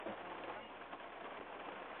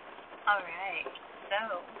Alright,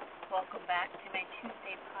 so welcome back to my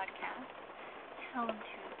Tuesday podcast, Tell 'em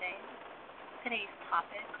Tuesday. Today's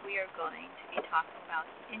topic, we are going to be talking about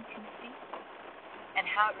intimacy and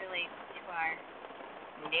how it relates to our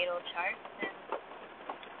natal charts and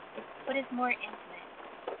what is more intimate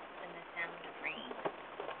than the sound of rain.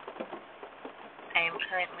 I am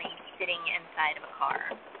currently sitting inside of a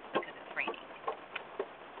car because it's raining.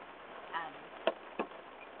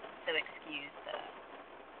 So excuse the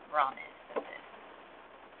rawness of this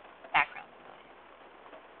background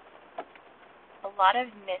noise. A lot of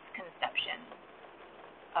misconceptions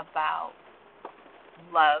about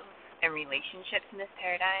love and relationships in this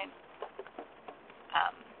paradigm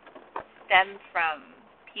stem from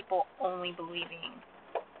people only believing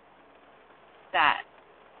that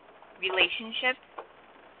relationships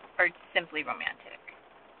are simply romantic.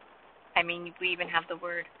 I mean, we even have the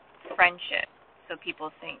word friendship, so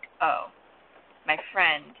people think, oh, my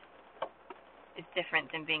friend is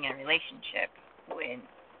different than being in a relationship, when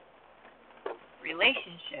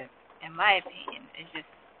relationship, in my opinion, is just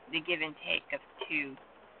the give and take of two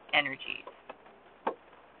energies.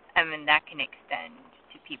 I mean, that can extend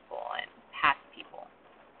to people and past people.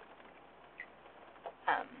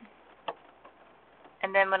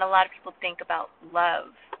 And then when a lot of people think about love,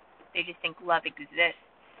 they just think love exists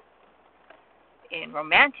in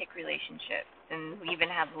romantic relationships. And we even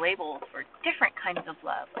have labels for different kinds of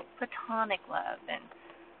love, like platonic love and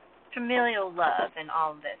familial love and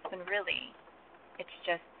all of this. And really, it's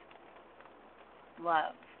just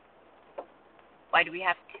love. Why do we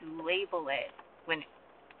have to label it when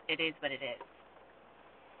it is what it is?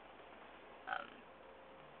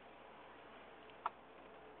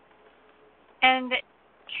 And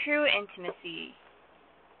true intimacy,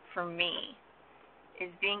 for me, is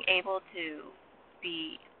being able to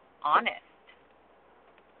be honest.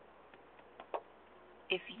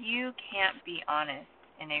 If you can't be honest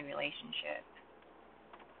in a relationship,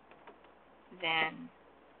 then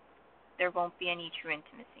there won't be any true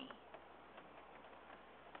intimacy.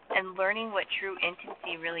 And learning what true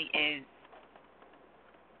intimacy really is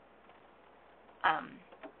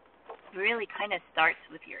really kind of starts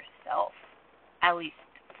with yourself, at least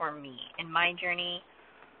for me. In my journey,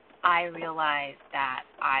 I realized that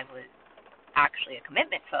I was actually a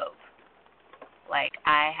commitment phobe. Like,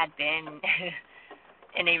 I had been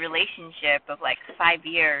in a relationship of like 5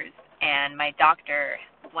 years, and my doctor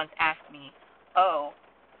once asked me, oh,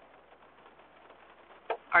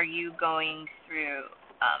 are you going to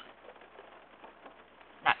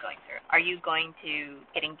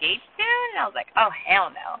get engaged soon? And I was like, oh, hell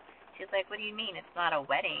no. She's like, what do you mean? It's not a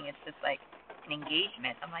wedding. It's just like an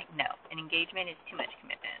engagement. I'm like, no, an engagement is too much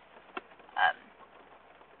commitment.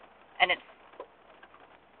 And it's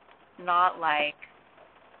not like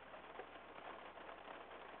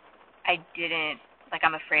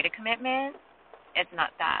I'm afraid of commitment. It's not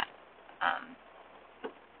that.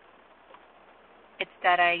 It's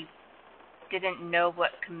that I didn't know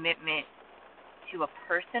what commitment to a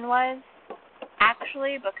person was,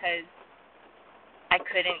 actually, because I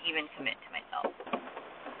couldn't even commit to myself.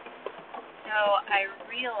 So I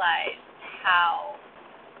realized how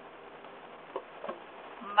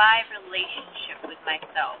my relationship with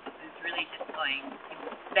myself is really just going to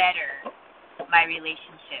better my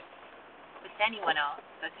relationship with anyone else,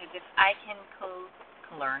 because if I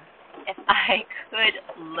could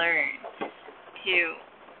learn to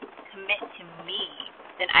commit to me,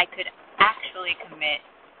 then I could actually commit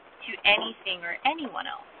to anything or anyone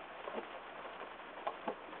else.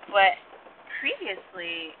 But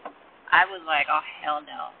previously, I was like, oh, hell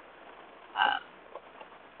no.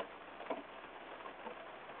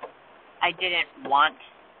 I didn't want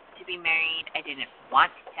to be married. I didn't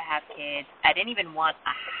want to have kids. I didn't even want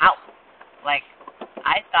a house. Like,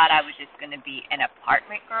 I thought I was just going to be an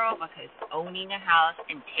apartment girl, because owning a house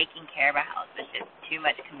and taking care of a house was just too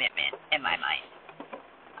much commitment in my mind.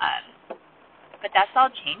 But that's all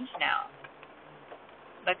changed now,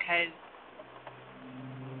 because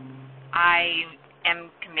I am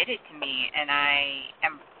committed to me, and I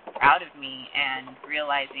am proud of me, and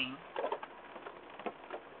realizing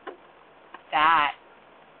that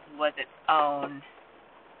was its own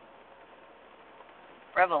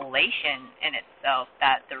revelation in itself,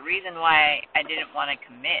 that the reason why I didn't want to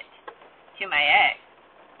commit to my ex,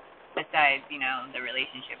 besides, the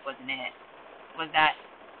relationship wasn't it, was that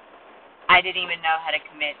I didn't even know how to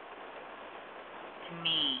commit to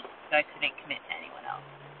me, so I couldn't commit to anyone else.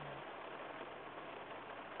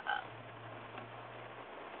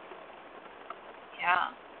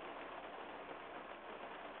 Yeah.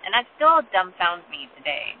 And that still dumbfounds me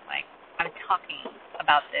today. Like, I'm talking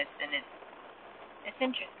about this, and it's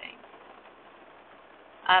interesting.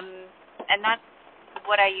 And that's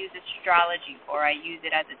what I use astrology for. I use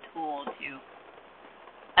it as a tool to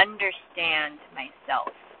understand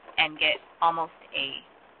myself and get almost a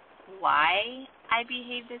why I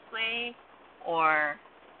behave this way, or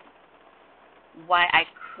why I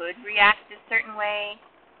could react a certain way,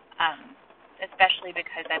 especially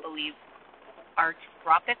because I believe our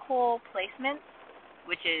tropical placements,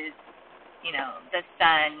 which is, the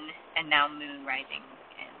sun and now moon rising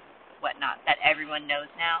and whatnot, that everyone knows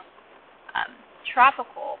now,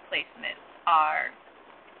 tropical placements are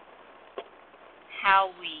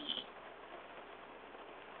how we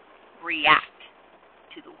react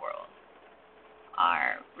to the world,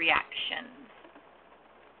 our reactions.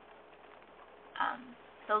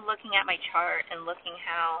 So looking at my chart and looking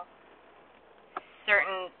how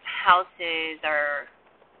certain houses are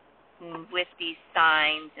with these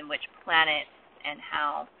signs and which planets and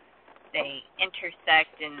how they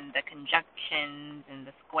intersect in the conjunctions and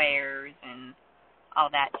the squares and all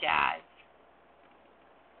that jazz,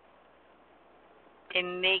 it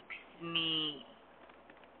makes me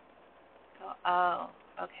go, oh,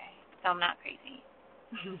 okay, so I'm not crazy.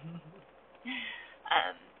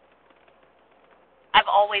 I've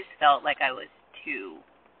always felt like I was too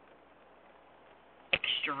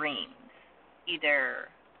extremes, either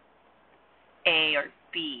A or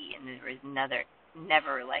B, and there was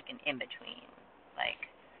never like an in-between. Like,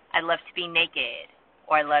 I love to be naked,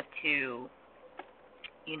 or I love to,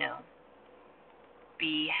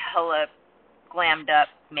 be hella glammed up,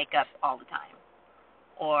 makeup all the time.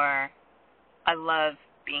 Or I love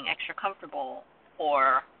being extra comfortable,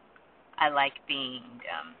 or I like being,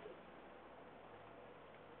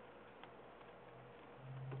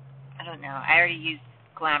 I don't know, I already used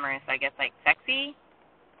glamorous, I guess, like sexy,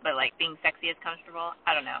 but like being sexy is comfortable,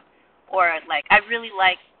 I don't know. Or like, I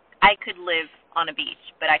could live on a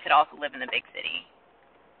beach, but I could also live in the big city.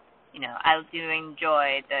 I do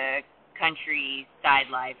enjoy the countryside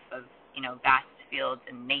life of, vast fields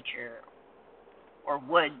and nature or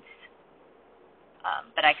woods,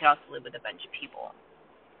 but I could also live with a bunch of people.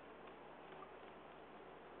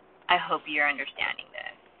 I hope you're understanding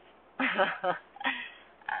this.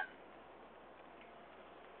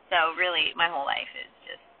 So really, my whole life is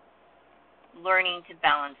just learning to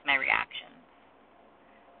balance my reactions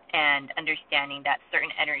and understanding that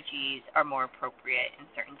certain energies are more appropriate in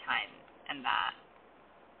certain times, and that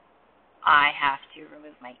I have to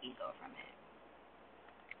remove my ego from it.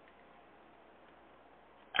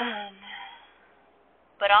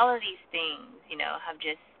 But all of these things, have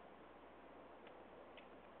just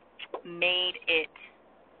made it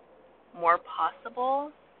more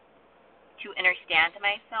possible to understand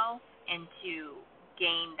myself and to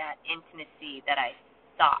gain that intimacy that I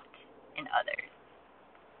sought in others.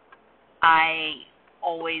 I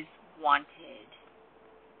always wanted,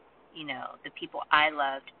 the people I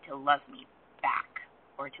loved to love me back,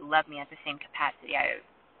 or to love me at the same capacity I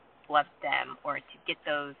loved them, or to get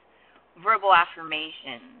those verbal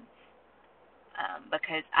affirmations,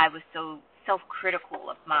 because I was so self-critical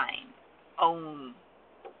of my own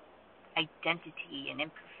identity and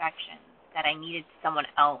imperfections that I needed someone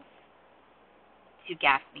else to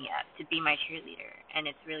gas me up, to be my cheerleader. And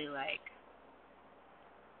it's really like,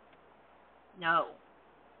 no,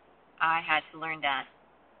 I had to learn that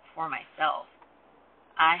for myself.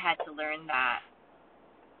 I had to learn that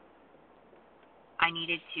I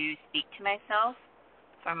needed to speak to myself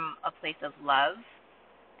from a place of love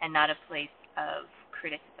and not a place of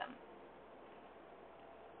criticism.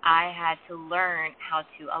 I had to learn how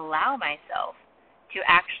to allow myself to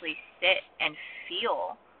actually sit and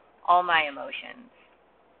feel all my emotions,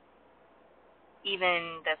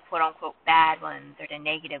 even the quote-unquote bad ones or the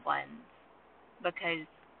negative ones, because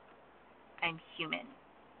I'm human.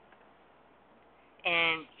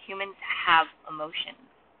 And humans have emotions.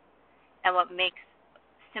 And what makes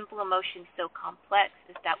simple emotions so complex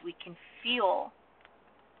is that we can feel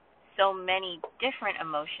so many different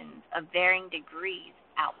emotions of varying degrees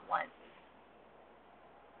at once,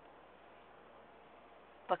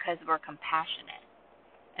 because we're compassionate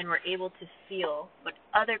and we're able to feel what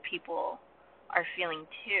other people are feeling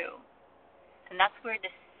too. And that's where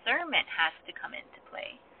discernment has to come into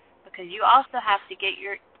play, because you also have to get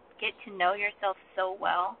to know yourself so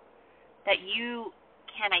well that you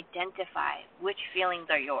can identify which feelings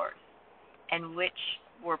are yours and which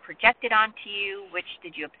were projected onto you, which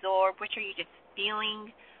did you absorb, which are you just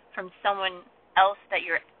feeling from someone else that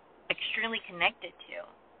you're extremely connected to.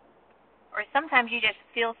 Or sometimes you just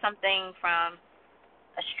feel something from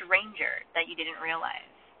a stranger that you didn't realize.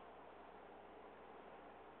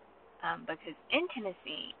 Because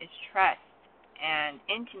intimacy is trust, and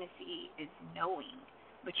intimacy is knowing.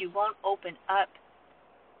 but you won't open up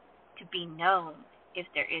to be known if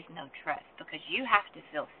there is no trust, because you have to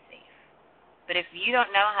feel safe. But if you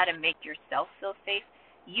don't know how to make yourself feel safe,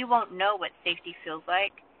 you won't know what safety feels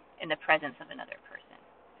like in the presence of another person.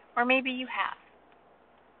 Or maybe you have.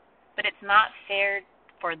 But it's not fair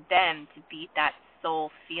for them to be that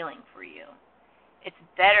sole feeling for you. It's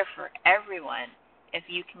better for everyone if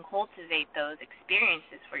you can cultivate those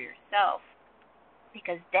experiences for yourself,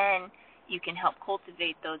 because then you can help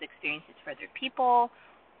cultivate those experiences for other people,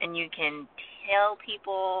 and you can tell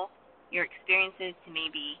people your experiences to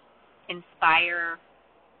maybe inspire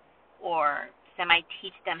or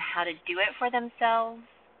semi-teach them how to do it for themselves,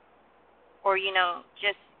 or,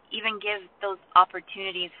 just even give those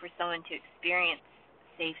opportunities for someone to experience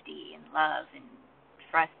safety and love and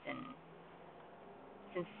trust and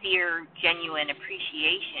sincere, genuine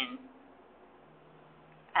appreciation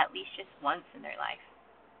at least just once in their life.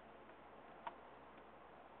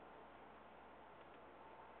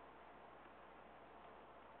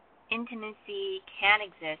 Intimacy can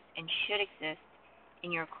exist and should exist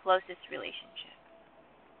in your closest relationship.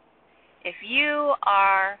 If you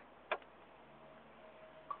are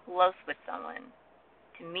close with someone,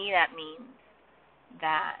 to me that means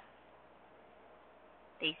that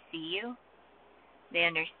they see you, they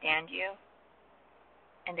understand you,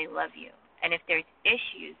 and they love you. And if there's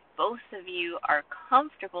issues, both of you are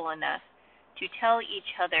comfortable enough to tell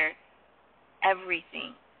each other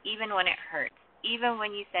everything, even when it hurts. Even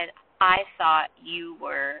when you said, I thought you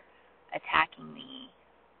were attacking me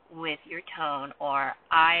with your tone, or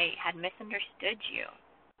I had misunderstood you.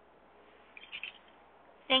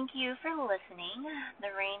 Thank you for listening. The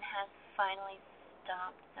rain has finally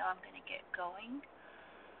stopped, so I'm going to get going.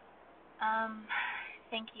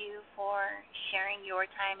 Thank you for sharing your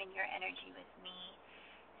time and your energy with me.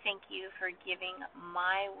 Thank you for giving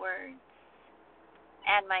my words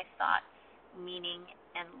and my thoughts meaning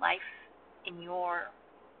and life in your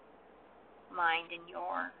mind, in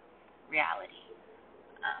your reality.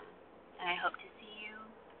 And I hope to see you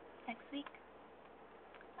next week.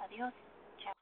 Adios.